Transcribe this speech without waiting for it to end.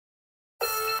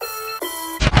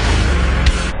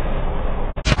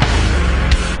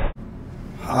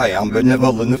I am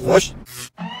benevolent in the flesh.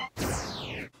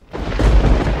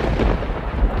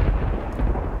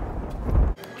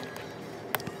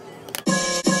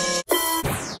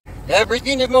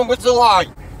 Everything of was a lie.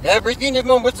 Everything of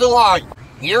was a lie.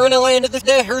 You're in the land of the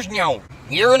dead, here's now.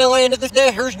 You're in the land of the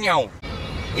dead, here's now.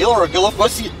 You're a gulf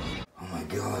pussy. Oh my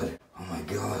god. Oh my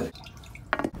god.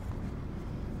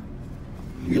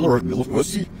 You're a gulf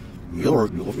pussy. You're a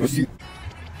gulf pussy.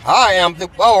 I am the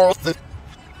power of the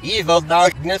evil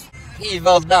darkness.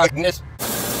 Evil darkness.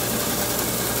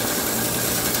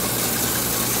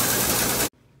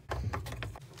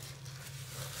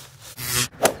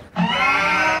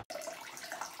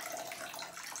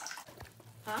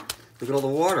 Look at all the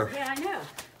water. Yeah,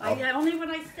 I know. Only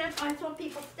when I stepped, I saw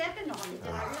people stepping on it,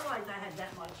 and I realized I had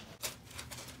that much.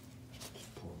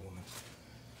 Poor woman.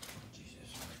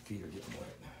 Jesus, my feet are getting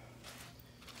wet.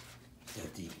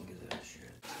 That deep, look at that shit.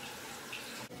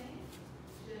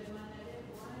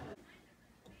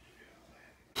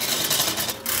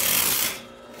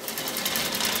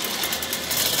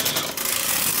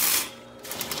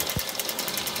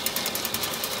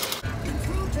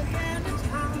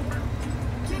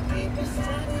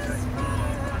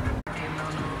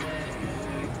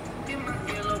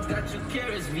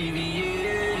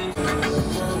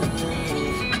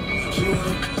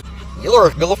 You're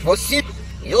a gulf pussy.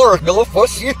 You're a gulf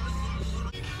pussy.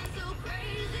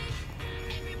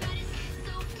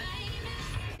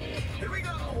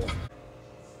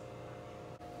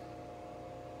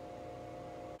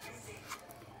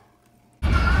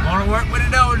 Wanna work with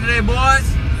it over today, boys?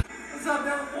 What's up,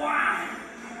 Bill? Why?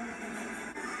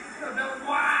 What's up, Bill?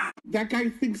 Why? That guy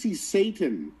thinks he's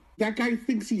Satan. That guy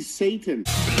thinks he's Satan.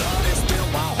 Blood is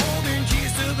spilled while holding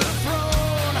keys to the throne.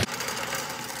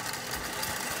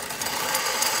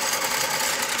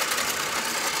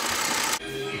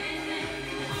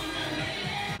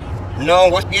 No,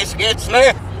 what this gets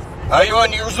me? Are you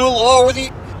unusual already?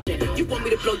 You want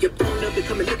me to blow your phone up and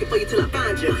come and looking for you till I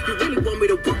find you. You really want me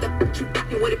to walk up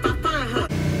and what if I find her?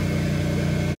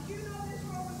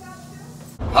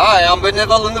 I am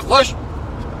benevolent in the flesh.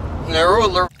 The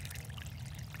ruler.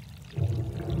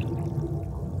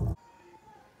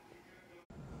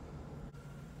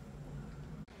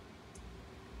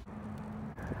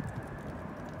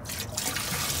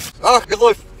 Ah, good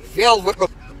life. Fjell, wickle.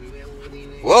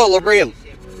 Well, Braun.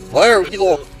 Where you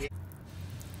go?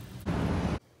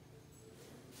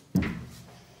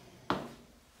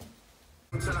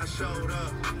 Until I showed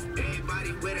up,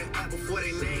 everybody with it up before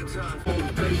they named her.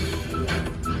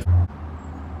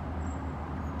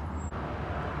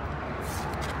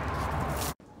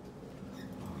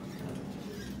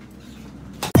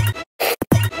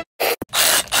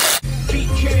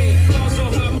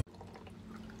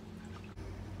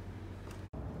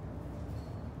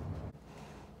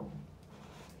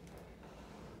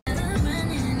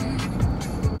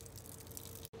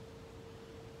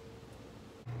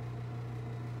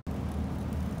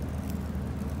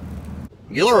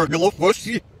 You're a gulf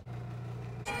pussy.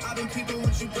 I've been keeping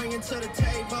what you bringing to the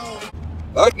table.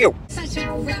 Fuck you.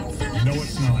 No,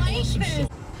 it's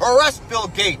not. Arrest Bill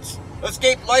Gates.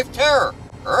 Escape life terror.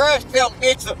 Arrest Bill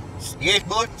Gates. Escape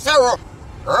life terror.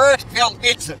 Arrest Bill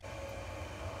Gates.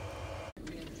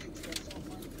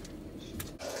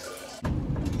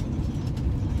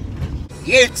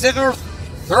 Gates in earth.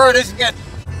 Third is get.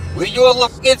 Will you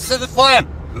look into the flame?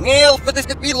 Nail for this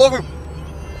to be lover.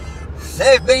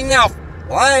 Save me now.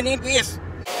 Why I need this?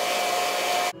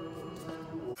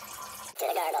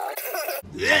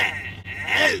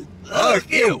 Fuck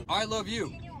you. I love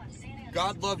you.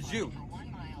 God loves you.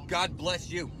 God bless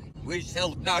you. We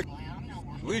shall not.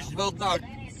 We shall not.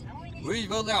 We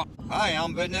will not. I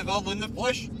am benevolent in the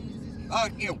flesh.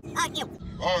 Fuck you. Fuck you.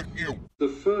 Fuck you. The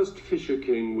first Fisher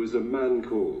King was a man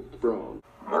called Braun.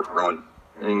 Braun.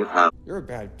 You're a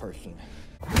bad person.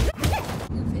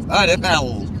 I don't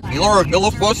know. You're a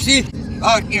gulf pussy.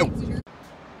 Fuck you.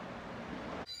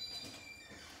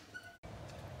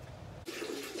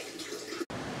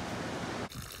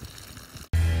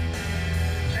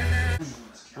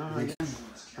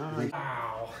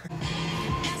 Ow.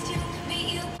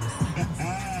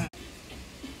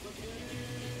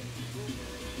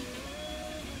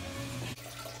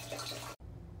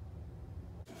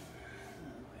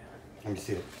 Let me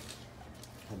see it.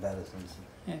 How bad is it?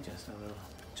 Yeah, just a little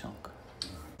chunk.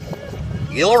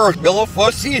 You're a gulf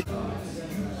pussy.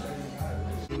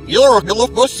 You're a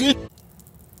gulf pussy.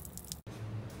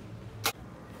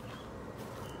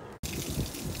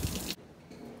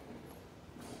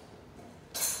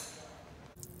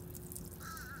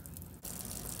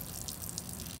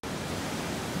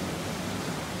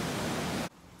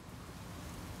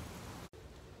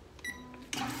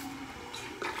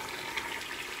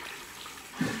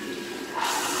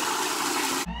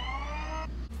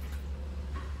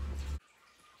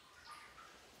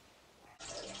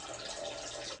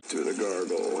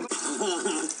 gargle.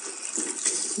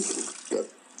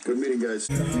 Good meeting, guys.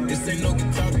 This ain't no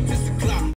guitar, this a clock.